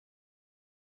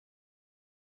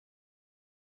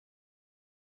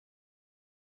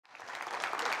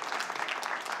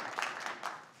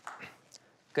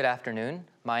Good afternoon.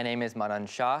 My name is Manan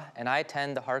Shah, and I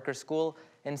attend the Harker School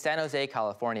in San Jose,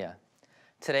 California.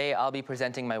 Today, I'll be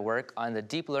presenting my work on the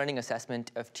deep learning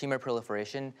assessment of tumor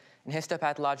proliferation in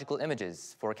histopathological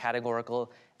images for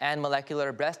categorical and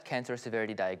molecular breast cancer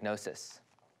severity diagnosis.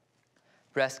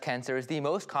 Breast cancer is the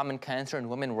most common cancer in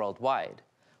women worldwide,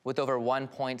 with over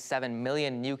 1.7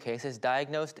 million new cases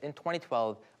diagnosed in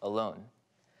 2012 alone.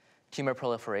 Tumor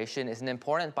proliferation is an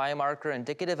important biomarker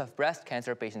indicative of breast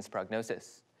cancer patients'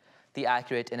 prognosis. The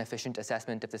accurate and efficient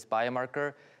assessment of this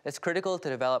biomarker is critical to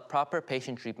develop proper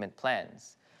patient treatment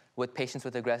plans, with patients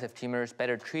with aggressive tumors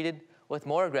better treated with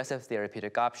more aggressive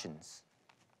therapeutic options.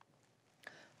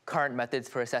 Current methods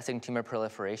for assessing tumor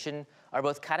proliferation are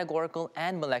both categorical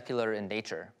and molecular in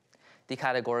nature. The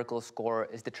categorical score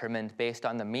is determined based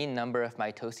on the mean number of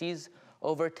mitoses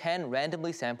over 10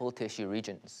 randomly sampled tissue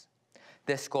regions.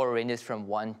 This score ranges from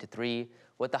 1 to 3,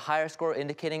 with the higher score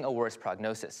indicating a worse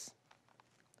prognosis.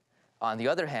 On the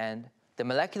other hand, the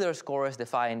molecular score is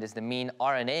defined as the mean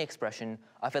RNA expression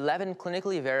of 11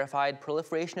 clinically verified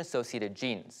proliferation-associated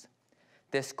genes.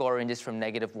 This score ranges from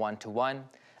 -1 to 1,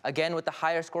 again with the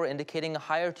higher score indicating a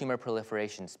higher tumor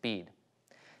proliferation speed.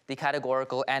 The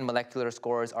categorical and molecular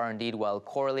scores are indeed well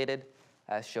correlated,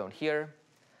 as shown here,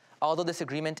 although this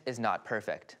agreement is not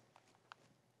perfect.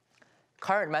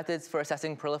 Current methods for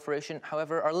assessing proliferation,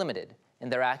 however, are limited in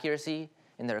their accuracy,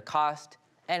 in their cost,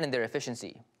 and in their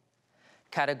efficiency.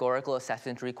 Categorical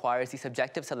assessment requires the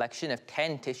subjective selection of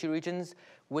 10 tissue regions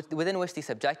within which the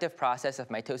subjective process of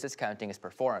mitosis counting is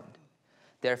performed.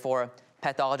 Therefore,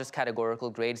 pathologist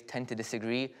categorical grades tend to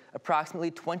disagree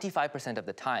approximately 25% of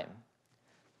the time.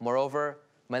 Moreover,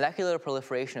 molecular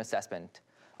proliferation assessment,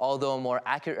 although a more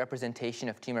accurate representation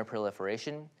of tumor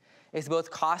proliferation, is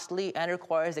both costly and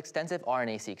requires extensive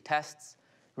RNA-seq tests,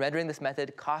 rendering this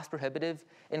method cost-prohibitive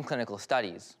in clinical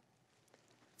studies.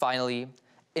 Finally,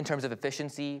 in terms of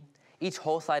efficiency, each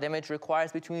whole slide image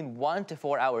requires between 1 to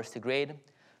 4 hours to grade,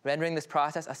 rendering this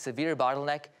process a severe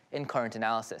bottleneck in current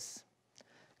analysis.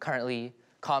 Currently,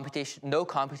 no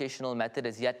computational method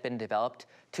has yet been developed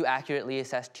to accurately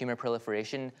assess tumor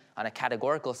proliferation on a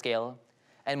categorical scale,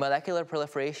 and molecular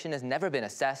proliferation has never been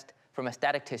assessed from a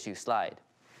static tissue slide.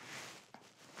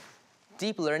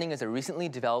 Deep learning is a recently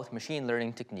developed machine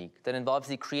learning technique that involves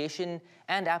the creation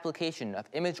and application of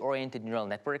image-oriented neural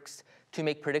networks to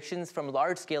make predictions from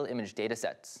large-scale image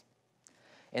datasets.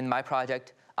 In my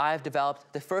project, I have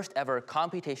developed the first ever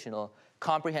computational,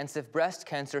 comprehensive breast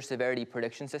cancer severity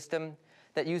prediction system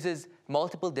that uses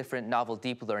multiple different novel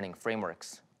deep learning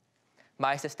frameworks.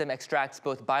 My system extracts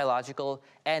both biological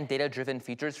and data-driven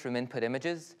features from input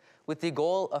images with the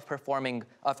goal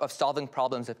of solving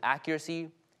problems of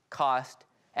accuracy, cost,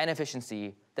 and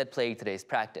efficiency that plague today's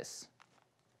practice.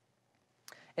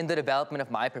 In the development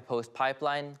of my proposed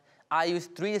pipeline, I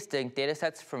used 3 distinct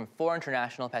datasets from 4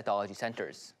 international pathology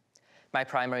centers. My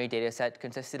primary dataset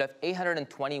consisted of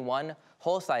 821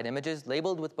 whole slide images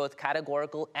labeled with both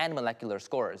categorical and molecular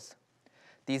scores.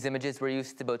 These images were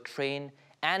used to both train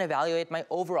and evaluate my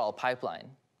overall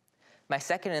pipeline. My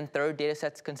second and third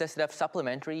datasets consisted of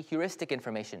supplementary heuristic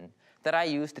information that I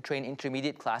used to train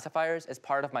intermediate classifiers as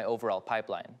part of my overall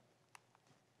pipeline.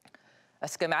 A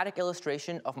schematic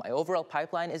illustration of my overall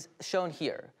pipeline is shown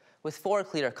here, with 4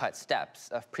 clear-cut steps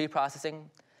of pre-processing,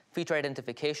 feature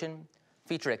identification,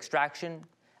 feature extraction,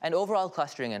 and overall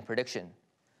clustering and prediction.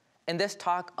 In this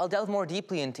talk, I'll delve more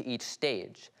deeply into each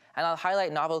stage, and I'll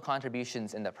highlight novel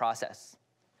contributions in the process.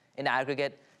 In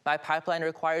aggregate, my pipeline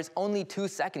requires only 2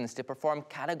 seconds to perform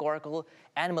categorical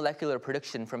and molecular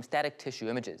prediction from static tissue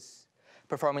images,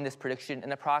 performing this prediction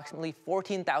in approximately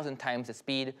 14,000 times the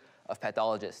speed of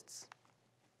pathologists.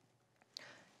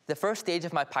 The first stage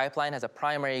of my pipeline has a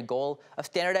primary goal of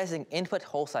standardizing input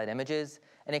whole slide images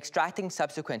and extracting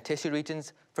subsequent tissue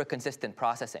regions for consistent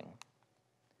processing.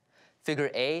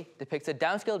 Figure A depicts a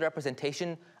downscaled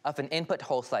representation of an input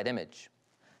whole slide image.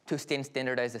 To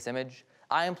standardize this image,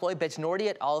 I employ Bejnordi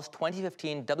et al.'s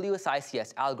 2015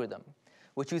 WSICS algorithm,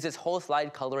 which uses whole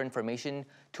slide color information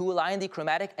to align the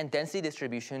chromatic and density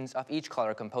distributions of each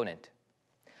color component.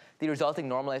 The resulting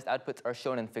normalized outputs are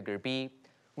shown in Figure B,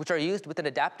 which are used with an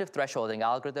adaptive thresholding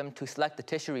algorithm to select the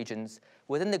tissue regions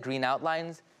within the green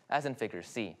outlines, as in Figure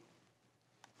C.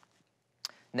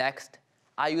 Next,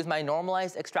 I use my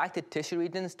normalized extracted tissue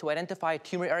regions to identify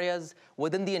tumor areas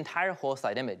within the entire whole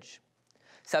slide image.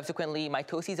 Subsequently,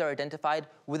 mitoses are identified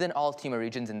within all tumor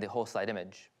regions in the whole slide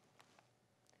image.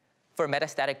 For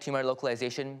metastatic tumor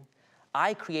localization,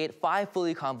 I create 5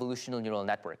 fully convolutional neural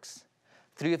networks.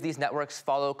 3 of these networks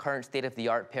follow current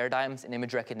state-of-the-art paradigms in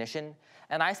image recognition,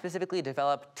 and I specifically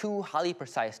developed 2 highly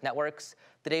precise networks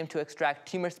that aim to extract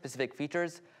tumor-specific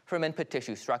features from input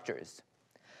tissue structures.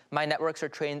 My networks are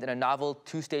trained in a novel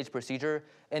two-stage procedure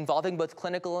involving both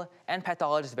clinical and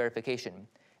pathologist verification,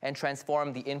 and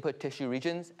transform the input tissue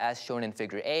regions, as shown in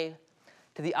Figure A,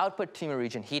 to the output tumor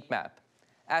region heat map,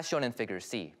 as shown in Figure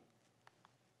C.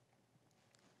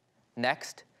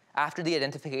 Next, after the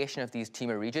identification of these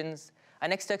tumor regions, I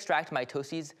next extract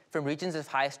mitoses from regions of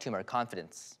highest tumor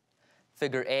confidence.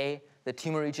 Figure A, the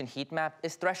tumor region heat map,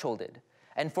 is thresholded,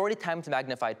 and 40 times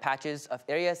magnified patches of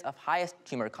areas of highest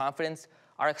tumor confidence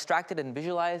are extracted and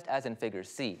visualized as in Figure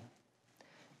C.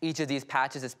 Each of these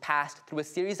patches is passed through a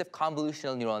series of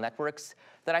convolutional neural networks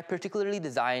that I particularly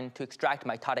designed to extract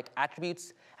mitotic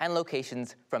attributes and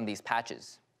locations from these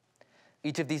patches.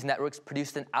 Each of these networks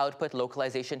produced an output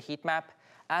localization heat map,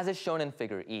 as is shown in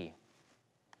Figure E.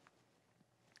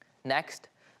 Next,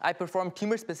 I perform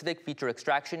tumor-specific feature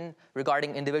extraction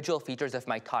regarding individual features of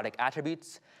mitotic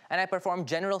attributes, and I perform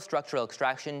general structural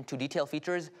extraction to detail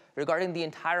features regarding the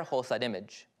entire whole slide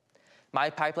image. My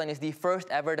pipeline is the first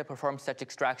ever to perform such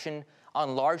extraction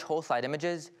on large whole slide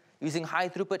images using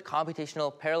high-throughput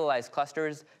computational parallelized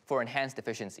clusters for enhanced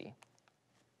efficiency.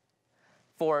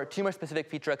 For tumor-specific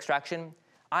feature extraction,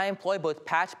 I employ both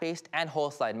patch-based and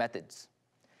whole slide methods.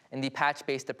 In the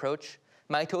patch-based approach,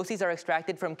 mitoses are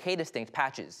extracted from k-distinct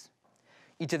patches.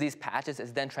 Each of these patches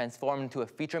is then transformed into a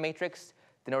feature matrix,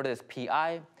 denoted as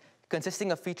PI,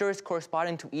 consisting of features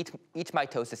corresponding to each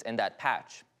mitosis in that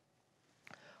patch.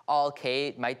 All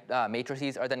k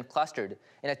matrices are then clustered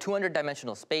in a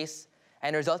 200-dimensional space,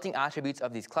 and resulting attributes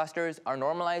of these clusters are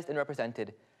normalized and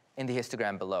represented in the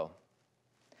histogram below.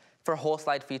 For whole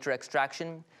slide feature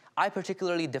extraction, I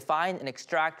particularly define and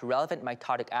extract relevant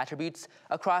mitotic attributes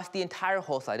across the entire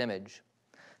whole slide image.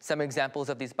 Some examples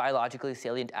of these biologically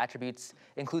salient attributes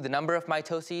include the number of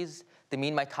mitoses, the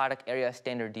mean mitotic area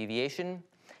standard deviation,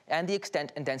 and the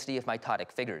extent and density of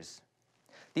mitotic figures.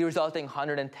 The resulting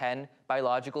 110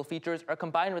 biological features are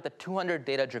combined with the 200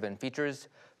 data-driven features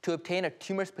to obtain a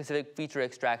tumor-specific feature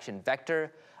extraction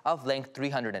vector of length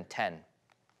 310.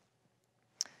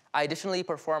 I additionally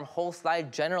perform whole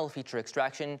slide general feature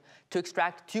extraction to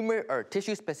extract tumor or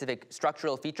tissue-specific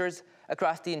structural features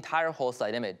across the entire whole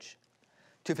slide image.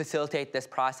 To facilitate this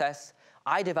process,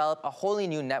 I develop a wholly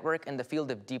new network in the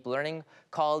field of deep learning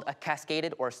called a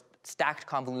cascaded or stacked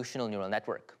convolutional neural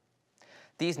network.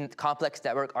 These complex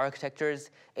network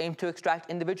architectures aim to extract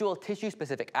individual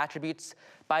tissue-specific attributes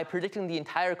by predicting the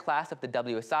entire class of the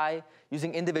WSI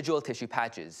using individual tissue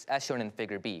patches, as shown in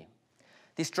Figure B.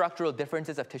 The structural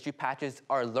differences of tissue patches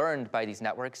are learned by these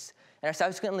networks and are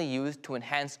subsequently used to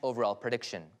enhance overall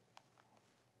prediction.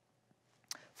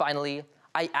 Finally,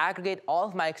 I aggregate all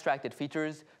of my extracted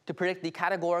features to predict the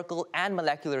categorical and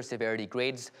molecular severity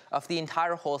grades of the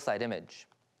entire whole slide image.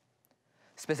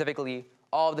 Specifically,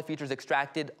 all of the features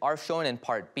extracted are shown in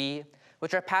Part B,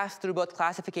 which are passed through both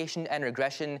classification and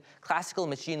regression classical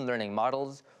machine learning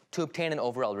models to obtain an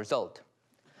overall result.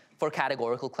 For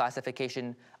categorical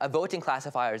classification, a voting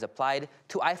classifier is applied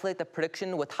to isolate the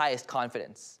prediction with highest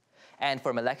confidence. And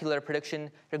for molecular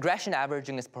prediction, regression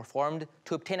averaging is performed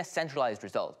to obtain a centralized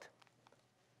result.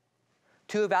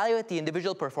 To evaluate the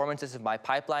individual performances of my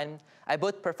pipeline, I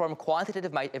both perform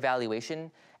quantitative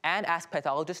evaluation and ask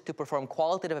pathologists to perform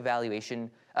qualitative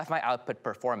evaluation of my output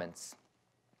performance.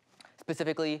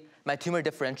 Specifically, my tumor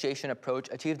differentiation approach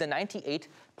achieved a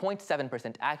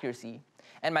 98.7% accuracy,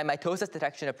 and my mitosis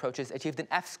detection approaches achieved an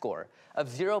F-score of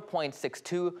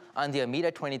 0.62 on the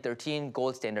AMITA 2013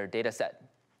 gold standard dataset.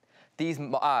 These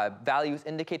values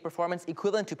indicate performance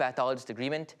equivalent to pathologist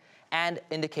agreement and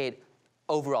indicate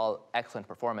overall excellent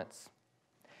performance.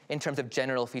 In terms of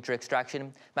general feature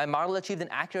extraction, my model achieved an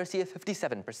accuracy of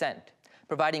 57%,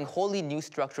 providing wholly new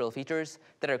structural features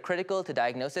that are critical to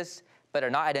diagnosis but are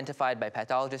not identified by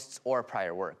pathologists or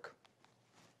prior work.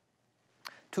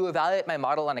 To evaluate my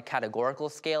model on a categorical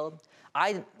scale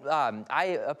and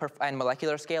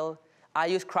molecular scale, I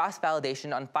use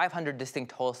cross-validation on 500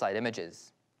 distinct whole slide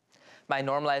images. My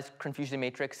normalized confusion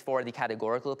matrix for the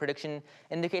categorical prediction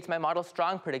indicates my model's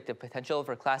strong predictive potential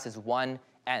for classes 1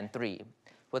 and 3,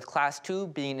 with class 2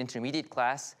 being an intermediate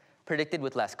class predicted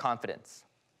with less confidence.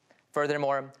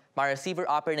 Furthermore, my receiver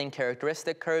operating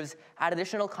characteristic curves add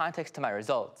additional context to my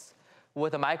results,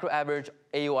 with a microaverage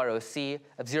AUROC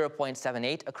of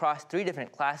 0.78 across 3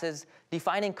 different classes,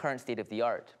 defining current state of the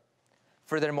art.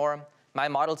 Furthermore, my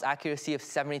model's accuracy of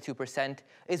 72%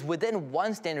 is within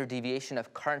 1 standard deviation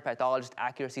of current pathologist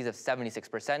accuracies of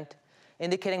 76%,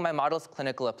 indicating my model's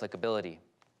clinical applicability.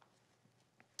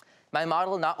 My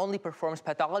model not only performs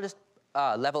pathologist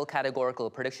level categorical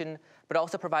prediction, but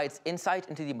also provides insight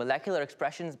into the molecular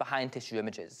expressions behind tissue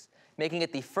images, making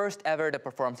it the first ever to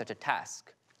perform such a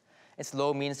task. Its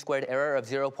low mean squared error of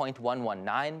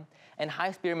 0.119 and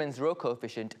high Spearman's row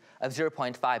coefficient of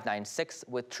 0.596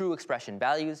 with true expression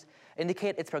values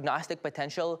indicate its prognostic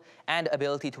potential and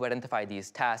ability to identify these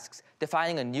tasks,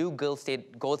 defining a new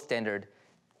gold standard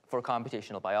for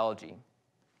computational biology.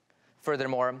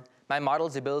 Furthermore, my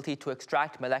model's ability to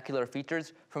extract molecular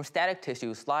features from static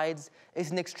tissue slides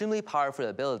is an extremely powerful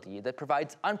ability that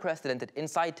provides unprecedented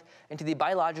insight into the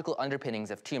biological underpinnings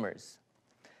of tumors.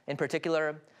 In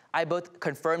particular, I both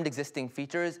confirmed existing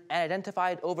features and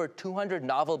identified over 200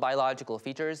 novel biological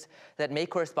features that may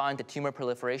correspond to tumor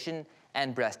proliferation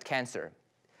and breast cancer.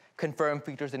 Confirmed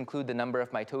features include the number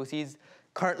of mitoses,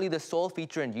 currently the sole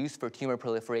feature in use for tumor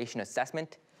proliferation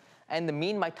assessment, and the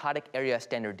mean mitotic area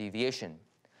standard deviation,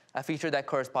 a feature that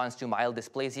corresponds to mild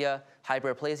dysplasia,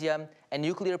 hyperplasia, and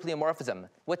nuclear pleomorphism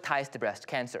with ties to breast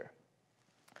cancer.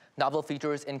 Novel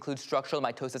features include structural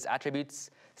mitosis attributes,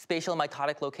 spatial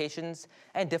mitotic locations,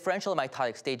 and differential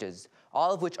mitotic stages,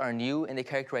 all of which are new in the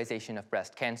characterization of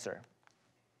breast cancer.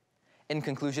 In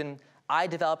conclusion, I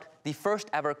developed the first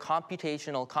ever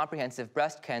computational comprehensive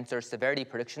breast cancer severity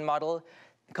prediction model,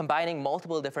 combining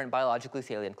multiple different biologically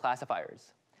salient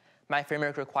classifiers. My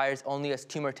framework requires only a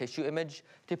tumor tissue image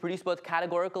to produce both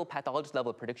categorical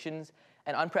pathologist-level predictions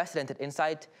and unprecedented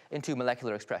insight into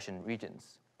molecular expression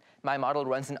regions. My model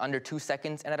runs in under 2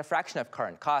 seconds and at a fraction of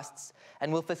current costs,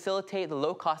 and will facilitate the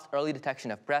low-cost early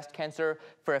detection of breast cancer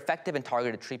for effective and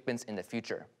targeted treatments in the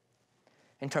future.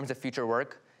 In terms of future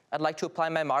work, I'd like to apply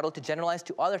my model to generalize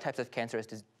to other types of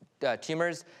cancerous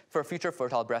tumors for future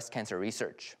fertile breast cancer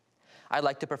research. I'd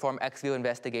like to perform ex vivo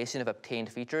investigation of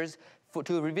obtained features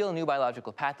to reveal new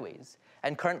biological pathways,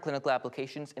 and current clinical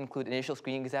applications include initial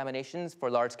screening examinations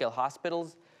for large-scale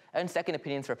hospitals and second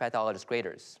opinions for pathologist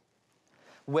graders.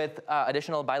 With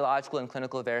additional biological and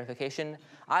clinical verification,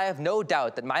 I have no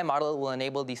doubt that my model will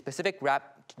enable the specific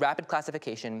rapid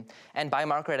classification and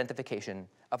biomarker identification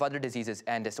of other diseases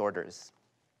and disorders.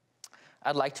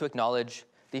 I'd like to acknowledge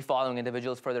the following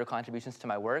individuals for their contributions to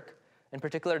my work, in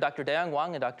particular Dr. Dayong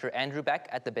Wang and Dr. Andrew Beck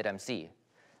at the BIT-MC.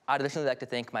 I'd additionally like to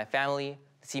thank my family,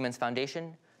 the Siemens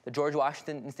Foundation, the George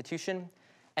Washington Institution,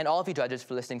 and all of you judges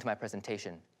for listening to my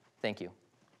presentation. Thank you.